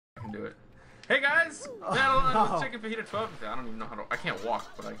can do it. Hey guys! Oh. Chicken Fajita 12. I don't even know how to. I can't walk,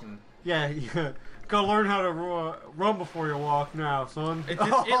 but I can. Yeah, go learn how to run before you walk now, son. It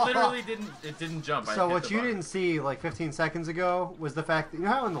literally didn't. It didn't jump. So what you didn't see like 15 seconds ago was the fact that, you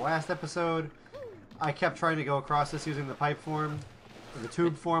know how in the last episode I kept trying to go across this using the pipe form, or the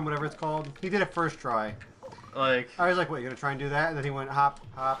tube form, whatever it's called. He did it first try. Like I was like, "What? You gonna try and do that?" And then he went hop,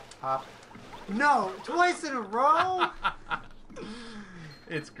 hop, hop. No, twice in a row.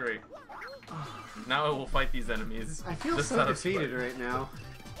 It's great. Now I will fight these enemies. I feel just so out of defeated spite. right now.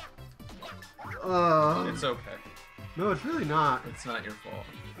 It's okay. No, it's really not. It's not your fault.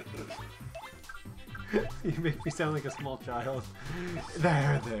 You make me sound like a small child.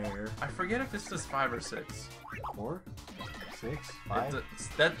 There. I forget if this does 5 or 6. 4? 6? 5?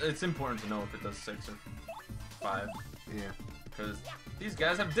 It's important to know if it does 6 or 5. Yeah. Because these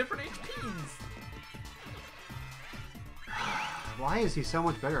guys have different HPs. Why is he so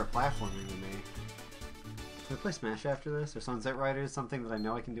much better at platforming than me? Can I play Smash after this? Or Sunset Riders? Something that I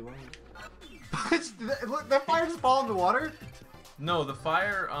know I can do well? Look, that fire just fall in the water? No, the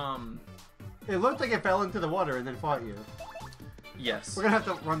fire, It looked like it fell into the water and then fought you. Yes. We're gonna have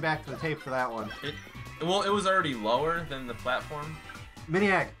to run back to the tape for that one. Well, it was already lower than the platform.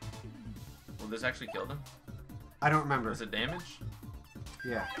 Mini egg. Well, this actually killed him. I don't remember. Was it damage?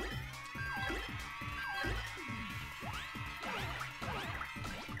 Yeah.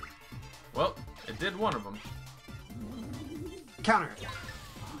 Well, it did one of them. Counter.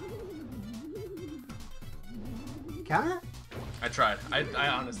 Counter? I tried. I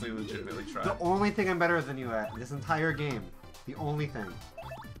honestly, legitimately tried. The only thing I'm better than you at this entire game. The only thing.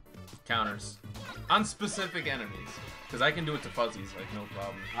 Counters. On specific enemies. Because I can do it to fuzzies, like, no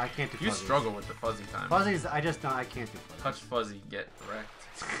problem. I can't do You fuzzies. struggle with the fuzzy time. Fuzzies, I just don't. I can't do fuzzies. Touch fuzzy, get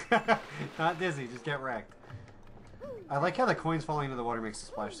wrecked. Not dizzy, just get wrecked. I like how the coins falling into the water makes a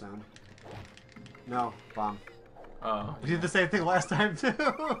splash sound. No, bomb. Oh. We did the same thing last time too.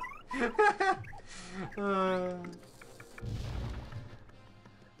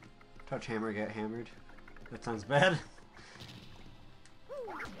 Touch hammer, get hammered. That sounds bad.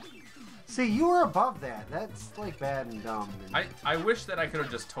 See, you were above that. That's like bad and dumb. And... I wish that I could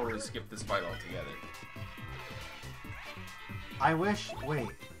have just totally skipped this fight altogether. I wish. Wait,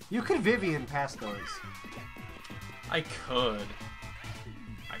 you could Vivian past those. I could.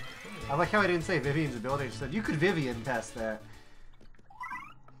 I like how I didn't say Vivian's ability. I just said you could Vivian past that.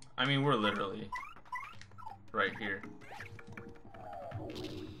 I mean, we're literally right here.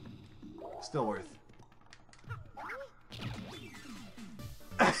 Still worth.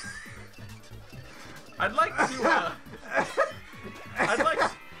 I'd like to.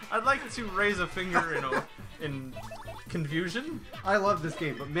 I'd like to raise a finger in confusion. I love this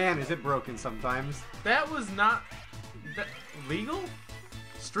game, but man, is it broken sometimes. That was not legal.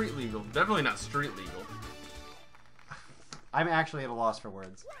 Street legal. Definitely not street legal. I'm actually at a loss for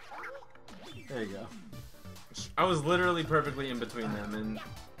words. There you go. I was literally perfectly in between them, and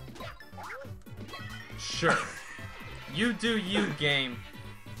sure, you do you, game.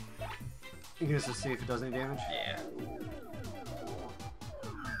 You can just see if it does any damage. Yeah.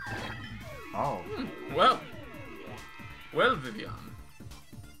 Oh. Well, Vivian.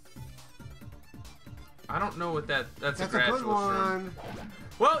 I don't know what that's a gradual good one. shrimp.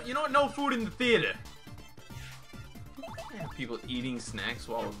 Well, you know what? No food in the theater. People eating snacks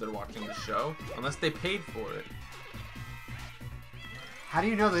while they're watching the show, unless they paid for it. How do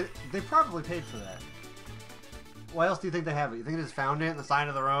you know that they probably paid for that? Why else do you think they have it? You think they just found it in the side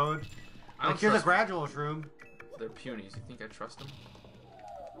of the road? Like, here's a gradual shroom. They're punies. You think I trust them?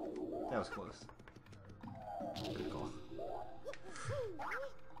 That was close. Good call.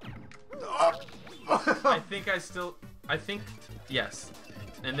 I think, yes.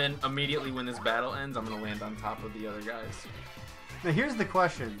 And then immediately when this battle ends, I'm gonna land on top of the other guys. Now here's the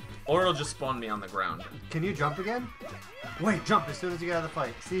question. Or it'll just spawn me on the ground. Can you jump again? Wait, jump as soon as you get out of the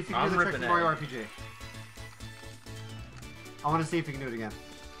fight. See if you can do the trick from Mario RPG. I want to see if you can do it again.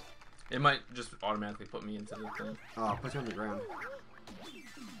 It might just automatically put me into the thing. Oh, I'll put you on the ground.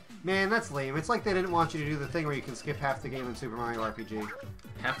 Man, that's lame. It's like they didn't want you to do the thing where you can skip half the game in Super Mario RPG.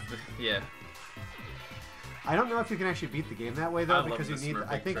 Yeah. I don't know if you can actually beat the game that way though, I because you need.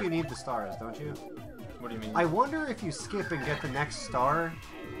 I think you need the stars, don't you? What do you mean? I wonder if you skip and get the next star,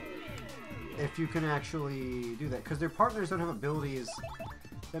 if you can actually do that, because their partners don't have abilities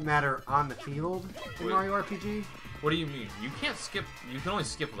that matter on the field in Mario RPG. What do you mean? You can't skip. You can only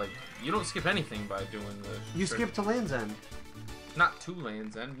skip like you don't skip anything by doing the. You skip to Land's End. Not to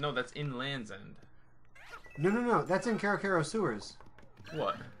Land's End. No, that's in Land's End. No. That's in Karakaro Sewers.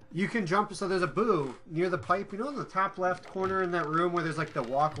 What? You can jump, so there's a boo near the pipe. You know in the top left corner in that room where there's like the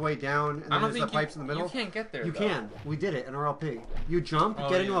walkway down and then there's the pipes in the middle? You can't get there, You though. can. We did it in RLP. You jump, Oh,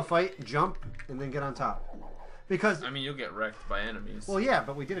 get into yeah. a fight, jump, and then get on top. Because... I mean, you'll get wrecked by enemies. Well, yeah,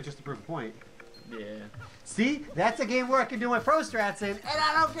 but we did it just to prove a point. Yeah. See? That's a game where I can do my pro strats in, and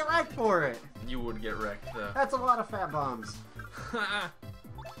I don't get wrecked for it! You would get wrecked, though. That's a lot of fat bombs.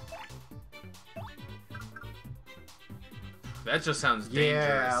 That just sounds dangerous.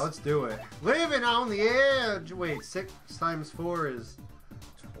 Yeah, let's do it. Living on the edge! Wait, 6 times 4 is...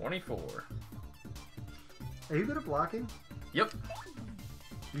 24. Are you good at blocking? Yep.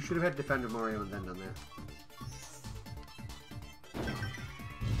 You should have had Defender Mario and then done that.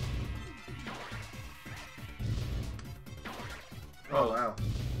 Oh, wow.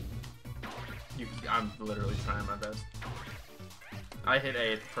 I'm literally trying my best. I hit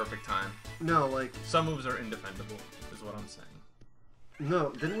A at the perfect time. No, like... Some moves are indefendable, is what I'm saying.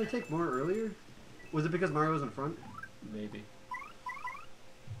 No, didn't we take more earlier? Was it because Mario was in front? Maybe.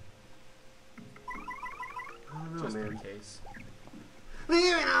 I don't know, Just man. in case.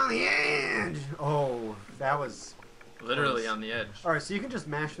 Leaving on the edge! Oh, that was... Literally on the edge. Alright, so you can just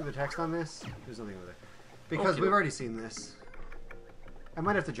mash through the text on this. There's nothing over there. Because Okay. we've already seen this. I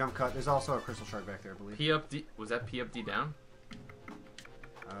might have to jump cut. There's also a crystal shard back there, I believe. P up D. Was that P up D down?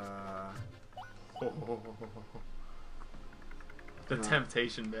 The No.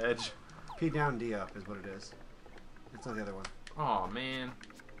 temptation badge. P down, D up is what it is. It's not the other one. Oh man.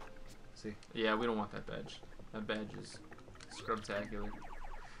 See? Yeah, we don't want that badge. That badge is scrubtacular.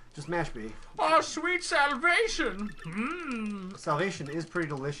 Just mash B. Oh, sweet salvation! Mmm. Salvation is pretty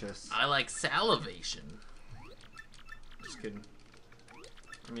delicious. I like salivation. Just kidding.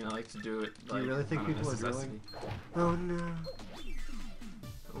 I mean, I like to do it. Do you really think out of people are necessity. Oh no.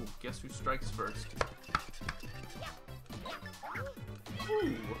 Oh, guess who strikes first?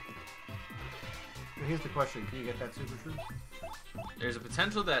 Ooh. Now here's the question. Can you get that super true? There's a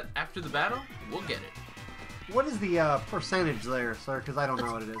potential that after the battle, we'll get it. What is the percentage there, sir? Because I don't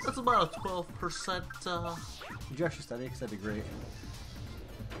know what it is. That's about a 12%. Would you actually study? Because that'd be great.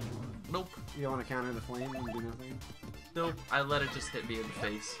 Nope. You don't want to counter the flame and do nothing? Nope. I let it just hit me in the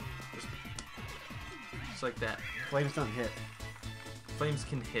face. Just like that. Flames don't hit. Flames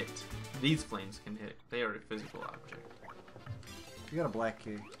can hit. These flames can hit. They are a physical object. You got a black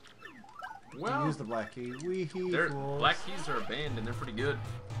key. Well, Use the black key. Wee hee they're, fools. black keys are a band and they're pretty good.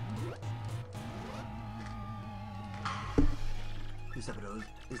 This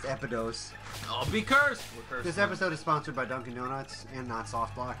epidos. I'll be cursed. We're cursed. This episode is sponsored by Dunkin' Donuts and not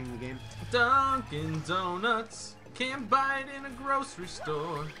soft blocking the game. Dunkin' Donuts. Can't buy it in a grocery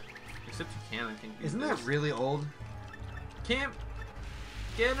store. Except you can, I think. these Isn't days. that really old? Can't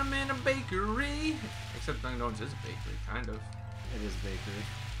get them in a bakery. Except Dunkin' Donuts is a bakery, kind of. It is bakery.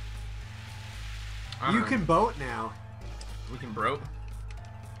 I don't You know. can boat now. We can bro.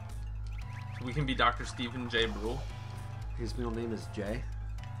 We can be Dr. Stephen J. Brule. His middle name is Jay.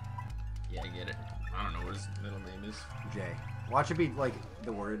 Yeah, I get it. I don't know what his middle name is. Jay. Watch it be like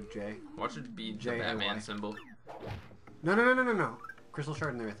the word Jay. Watch it be the J-A-Y. Batman symbol. No. Crystal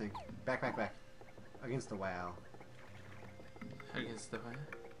shard and everything. Back. Against the WoW. Against the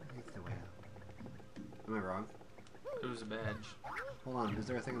Against the WoW. Am I wrong? It was a badge. Hold on. Is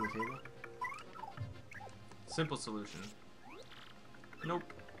there a thing on the table? Simple solution. Nope.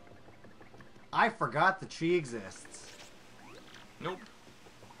 I forgot that she exists. Nope.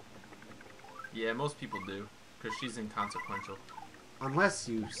 Yeah, most people do. Because she's inconsequential. Unless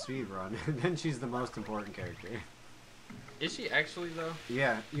you speedrun, then she's the most important character. Is she actually, though?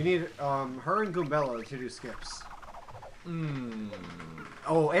 Yeah, you need her and Goombella to do skips.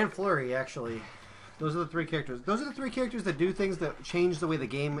 Oh, and Flurry, actually. Those are the three characters. Those are the three characters that do things that change the way the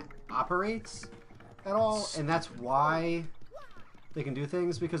game operates at all, and that's why they can do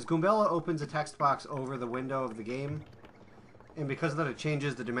things, because Goombella opens a text box over the window of the game, and because of that it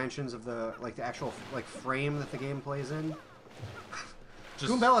changes the dimensions of the, like, the actual, like, frame that the game plays in.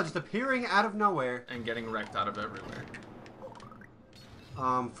 Goombella just appearing out of nowhere. And getting wrecked out of everywhere.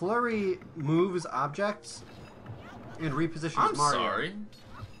 Flurry moves objects and repositions I'm Mario. sorry.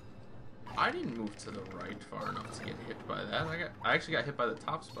 I didn't move to the right far enough to get hit by that. I actually got hit by the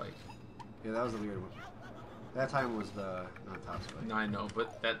top spike. Yeah, that was the weird one. That time was the not top spike. No, I know,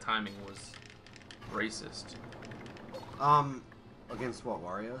 but that timing was racist. Against what,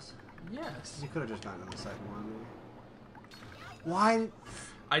 Wario's? Yes. You could have just gotten on the second one. Maybe. Why?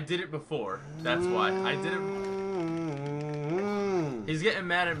 I did it before. That's why. I did it. He's getting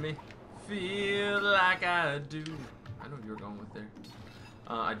mad at me. Feel like I do. I know what you were going with there.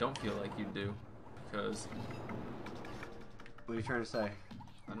 I don't feel like you do. Because What are you trying to say?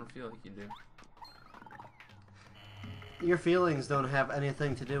 I don't feel like you do. Your feelings don't have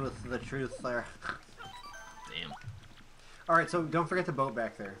anything to do with the truth there. Damn. Alright, so don't forget the boat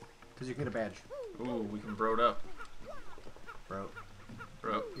back there. Because you can get a badge. Ooh, we can bro it up. Bro.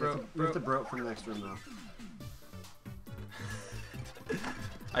 Bro, You have to bro it from the next room, though.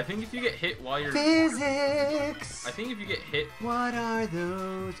 I think if you get hit while you're... Physics! I think if you get hit... What are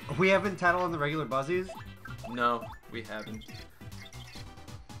those? We haven't tattled on the regular buzzies? No, we haven't.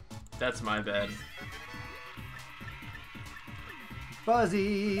 That's my bad.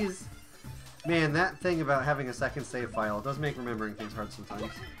 Buzzies! Man, that thing about having a second save file does make remembering things hard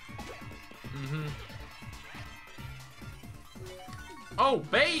sometimes. Mm-hmm. Oh,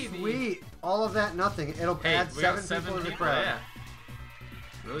 baby! Sweet! All of that, nothing. It'll add we got 7 people to the people, crowd. yeah.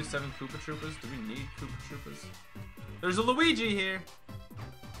 Really, 7 Koopa Troopas? Do we need Koopa Troopas? There's a Luigi here!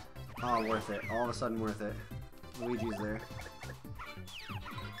 Oh, worth it. All of a sudden worth it. Luigi's there.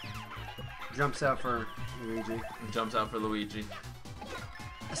 Jumps out for Luigi. Jumps out for Luigi.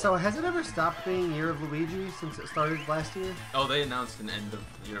 So, has it ever stopped being Year of Luigi since it started last year? Oh, they announced an end of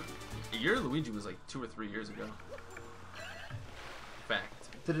year. Year of Luigi was like 2 or 3 years ago. Fact.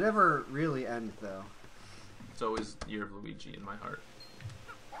 Did it ever really end, though? It's always Year of Luigi in my heart.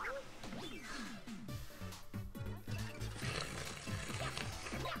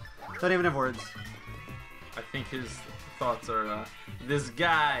 Don't even have words. I think his thoughts are, this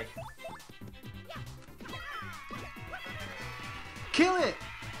guy. Kill it!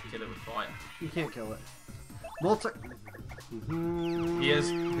 Kill it with fire. You can't kill it. Multi... He has,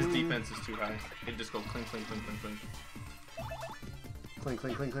 his defense is too high. He'd just go clink, clink, clink, clink, clink. Clink,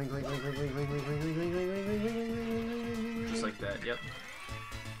 clink, clink, clink, clink, clink, clink, clink, clink, clink, clink, clink, clink, clink. Just like that, yep.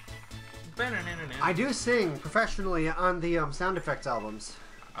 I do sing professionally on the sound effects albums.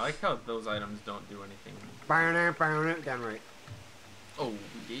 I like how those items don't do anything. Down right. Oh,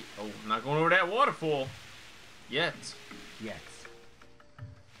 I'm not going over that waterfall. Yet. Yes.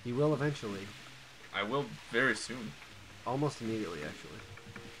 You will eventually. I will very soon. Almost immediately,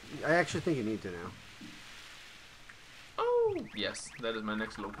 actually. I actually think you need to now. Oh! Yes, that is my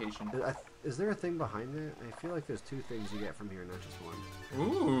next location. Is there a thing behind that? I feel like there's 2 things you get from here, not just one.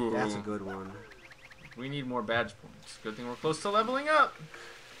 Ooh! That's a good one. We need more badge points. Good thing we're close to leveling up.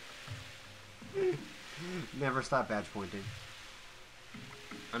 Never stop badge pointing.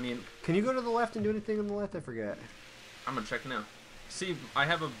 I mean... Can you go to the left and do anything on the left? I forget. I'm gonna check now. See, I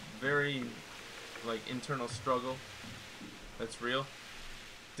have a very, like, internal struggle. That's real.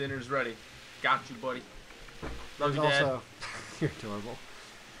 Dinner's ready. Got you, buddy. Love you, Dad. Also, you're adorable.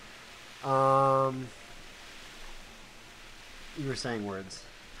 You were saying words.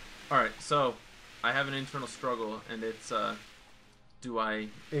 Alright, so, I have an internal struggle, and it's, do I...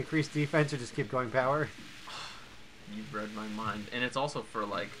 Increase defense or just keep going power? You've read my mind. And it's also for,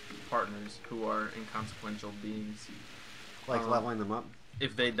 like, partners who are inconsequential beings. Like leveling them up?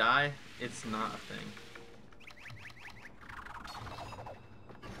 If they die, it's not a thing.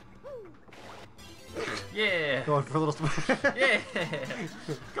 Yeah! Going for a little swim. Yeah!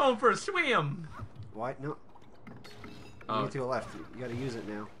 Going for a swim! Why? No. Oh. You need to go left. You gotta use it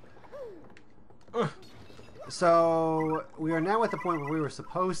now. So, we are now at the point where we were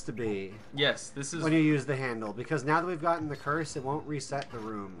supposed to be. Yes, this is... When you use the handle. Because now that we've gotten the curse, it won't reset the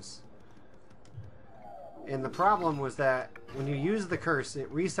rooms. And the problem was that when you use the curse,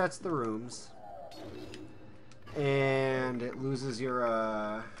 it resets the rooms. And it loses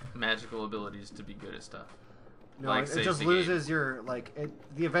your, magical abilities to be good at stuff. No, like, it just loses your, like,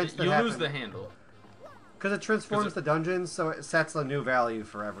 the events that happen. You lose the handle. Because it transforms the dungeons, so it sets a new value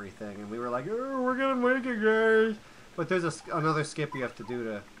for everything. And we were like, oh, we're going to make it, guys. But there's another skip you have to do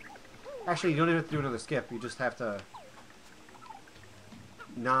to... Actually, you don't even have to do another skip. You just have to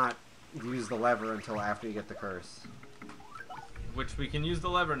not use the lever until after you get the curse. Which we can use the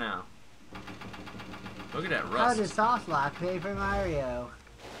lever now. Look at that rust. How does softlock pay for Mario?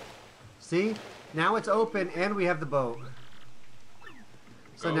 See? Now it's open and we have the boat.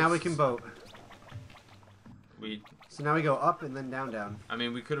 So now we can boat. So now we go up and then down, down. I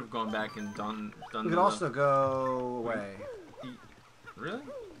mean, we could have gone back and done we could also go away. Really?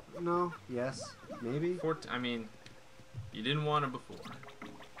 No. Yes. Maybe. I mean, you didn't want it before.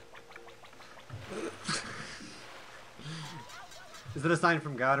 Is it a sign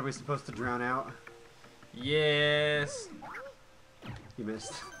from God? Are we supposed to drown out? Yes. You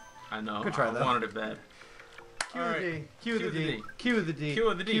missed. I know. Good try, I though. wanted it bad. Cue the D. Cue the D.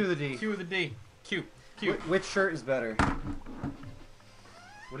 Cue the D. Cue the D. Cue the D. Cue the D. Cue. Cue. Which shirt is better?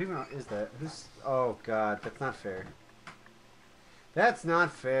 What even is that? Who's? Oh God, that's not fair. That's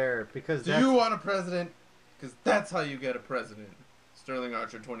not fair because. Do you want a president? Because that's how you get a president. Sterling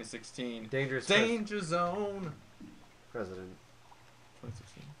Archer, 2016. Dangerous Danger Zone. President.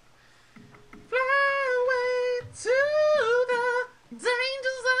 2016. Fly away to the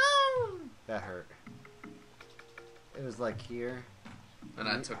danger zone. That hurt. It was like here. And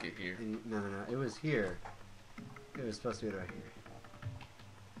I took it here. No. It was here. It was supposed to be right here.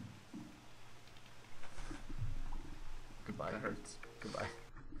 Goodbye. That hurts. Goodbye.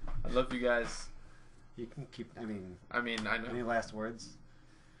 I love you guys. You can keep. I mean, I know. Any last words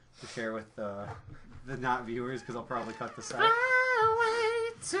to share with the not viewers? Because I'll probably cut this out. Fly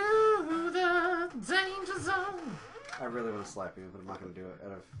away to the danger zone. I really want to slap you, but I'm not going to do it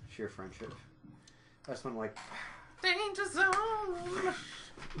out of sheer friendship. I just want to like. Danger zone.